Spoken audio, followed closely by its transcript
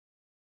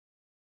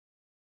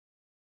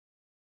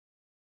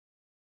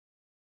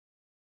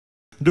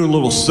Do a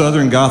little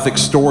Southern Gothic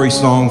story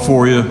song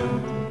for you.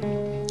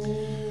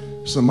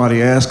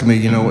 Somebody asked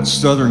me, what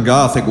Southern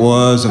Gothic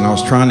was, and I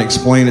was trying to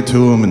explain it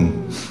to them,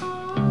 and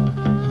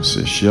I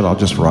said, shit, I'll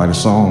just write a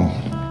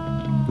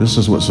song. This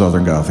is what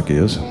Southern Gothic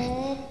is.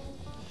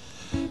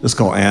 It's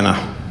called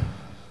Anna.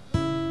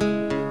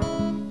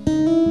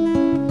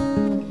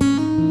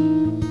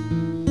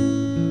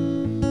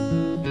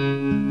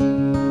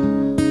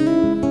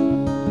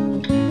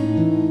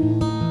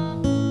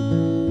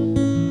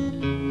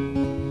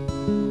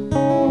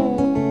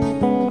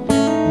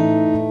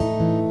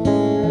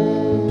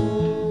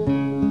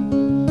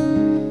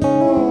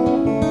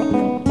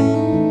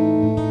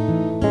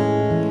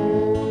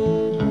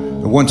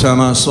 One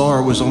time I saw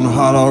her was on a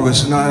hot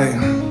August night.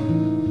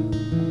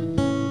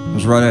 It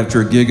was right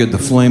after a gig at the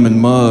Flamin'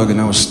 Mug,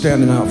 and I was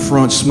standing out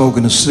front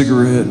smoking a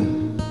cigarette.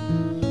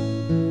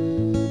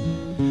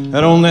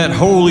 Had on that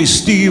Holy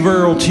Steve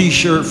Earle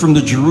t-shirt from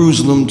the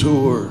Jerusalem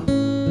tour.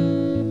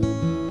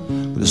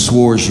 But I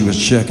swore she was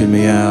checking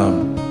me out.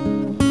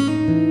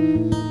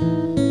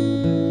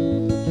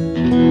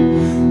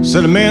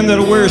 Said, a man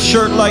that'll wear a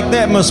shirt like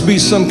that must be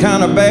some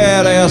kind of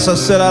badass. I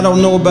said, I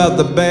don't know about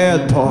the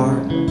bad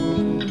part.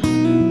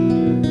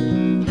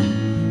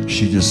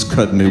 She just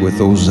cut me with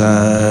those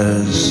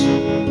eyes.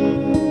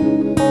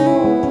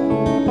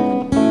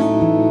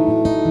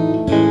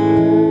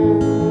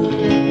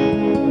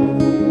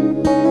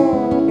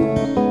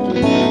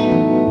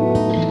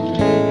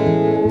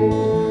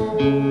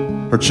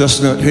 Her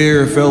chestnut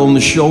hair fell on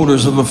the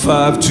shoulders of a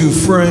 5'2"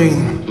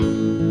 frame.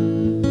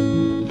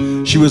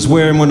 She was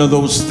wearing one of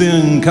those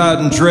thin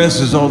cotton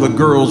dresses all the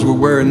girls were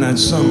wearing that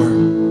summer.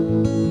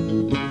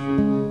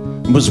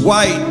 It was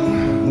white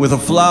with a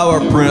flower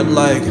print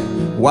like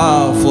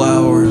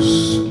wildflowers.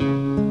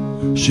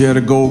 She had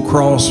a gold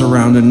cross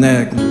around her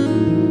neck.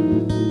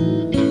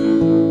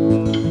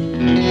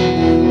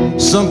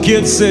 Some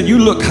kid said, you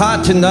look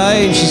hot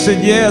tonight. And she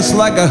said, yeah, it's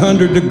like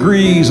 100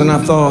 degrees. And I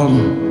thought,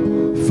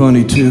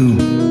 funny too.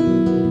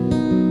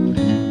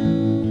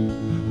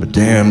 But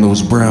damn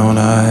those brown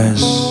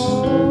eyes.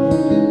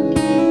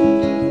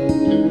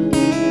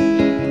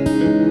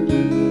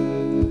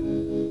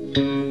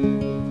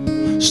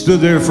 Stood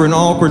there for an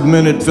awkward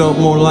minute, felt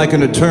more like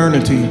an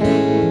eternity.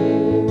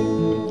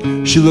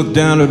 She looked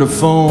down at her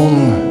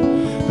phone,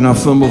 and I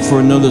fumbled for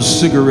another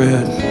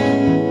cigarette.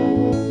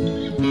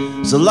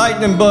 So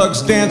lightning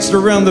bugs danced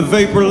around the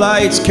vapor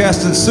lights,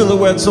 casting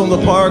silhouettes on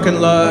the parking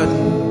lot.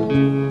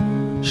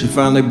 She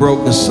finally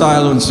broke the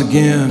silence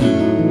again.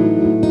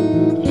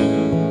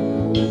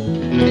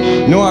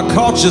 I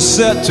caught you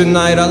set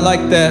tonight. I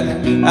like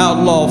that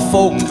outlaw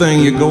folk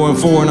thing you're going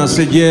for. And I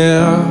said,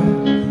 yeah,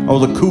 all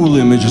the cool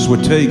images were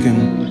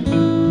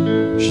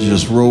taken. She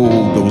just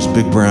rolled those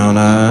big brown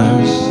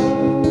eyes.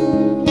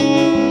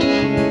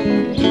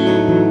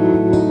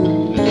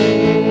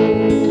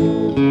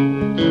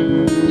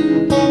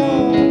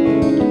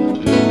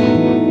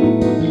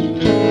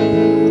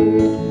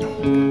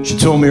 She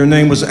told me her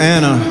name was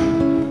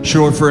Anna,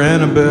 short for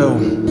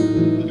Annabelle.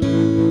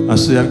 I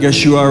said, I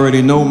guess you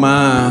already know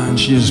mine.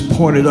 She just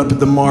pointed up at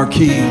the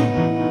marquee.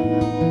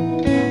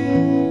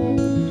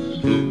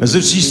 As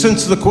if she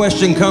sensed the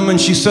question coming,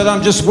 she said,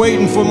 I'm just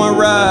waiting for my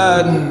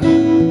ride.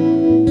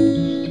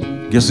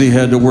 Guess he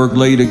had to work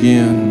late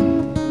again.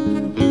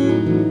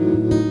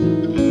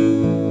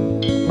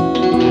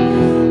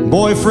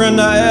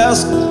 Boyfriend, I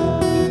asked.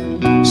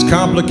 It's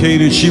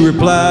complicated, she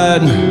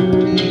replied.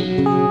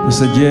 I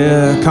said,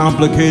 yeah,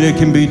 complicated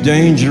can be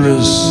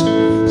dangerous.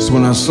 It's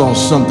when I saw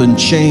something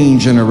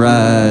change in her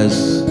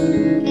eyes.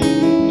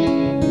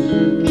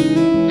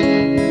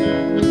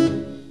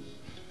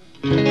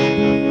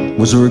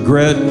 Was it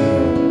regret?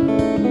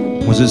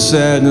 Was it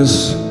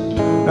sadness?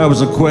 That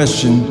was a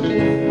question.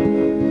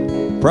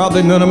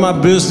 Probably none of my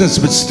business,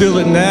 but still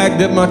it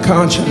nagged at my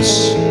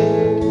conscience.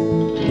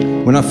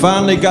 When I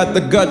finally got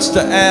the guts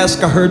to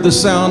ask, I heard the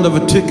sound of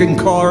a ticking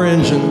car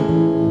engine.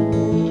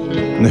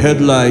 And the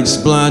headlights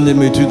blinded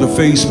me to the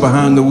face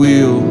behind the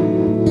wheel.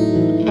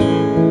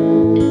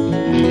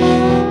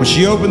 When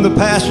she opened the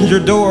passenger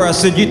door, I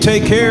said, you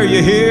take care,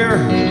 you hear?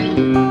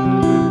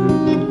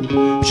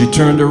 She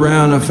turned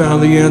around, I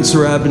found the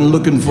answer I've been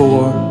looking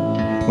for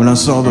when I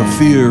saw the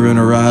fear in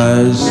her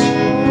eyes.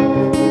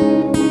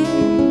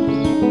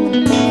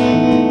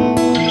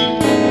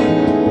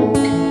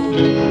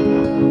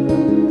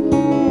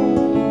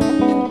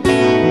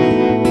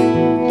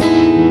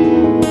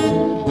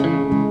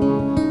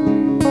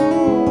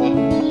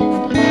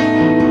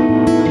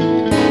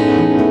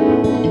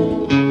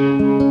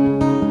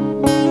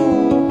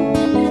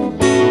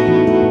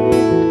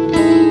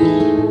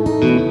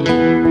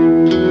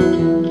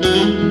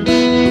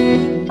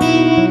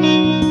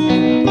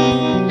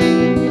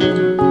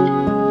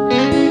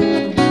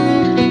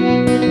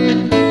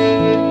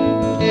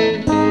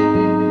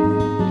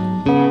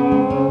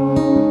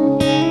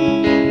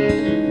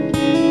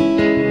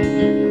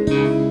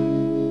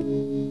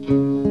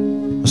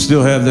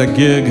 Still have that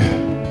gig,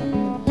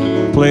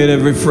 play it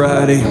every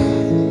Friday.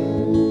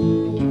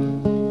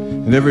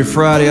 And And every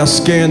Friday I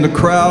scan the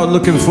crowd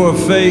looking for a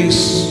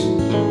face.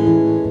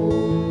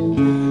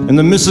 And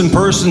the missing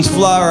persons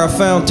flyer I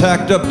found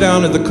tacked up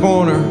down at the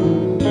corner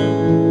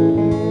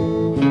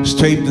is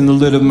taped in the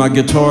lid of my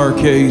guitar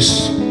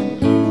case.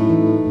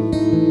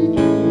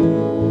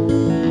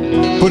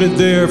 Put it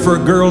there for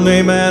a girl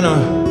named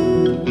Anna.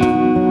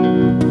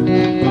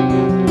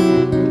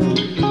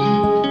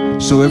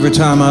 So every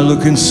time I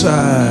look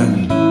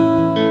inside,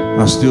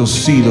 I still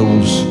see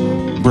those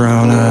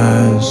brown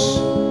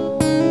eyes.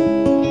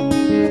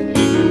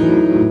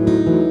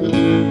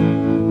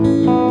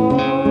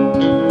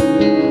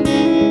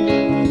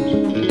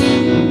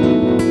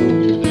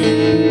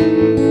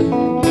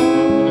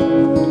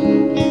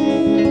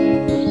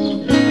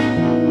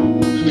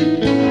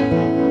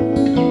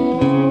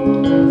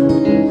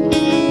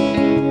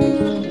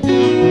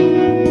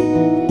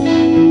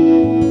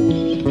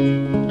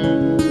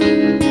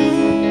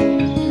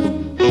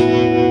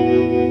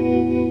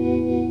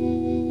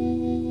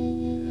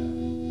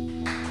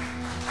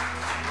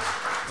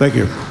 Thank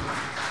you.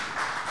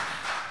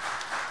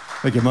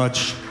 Thank you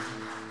much.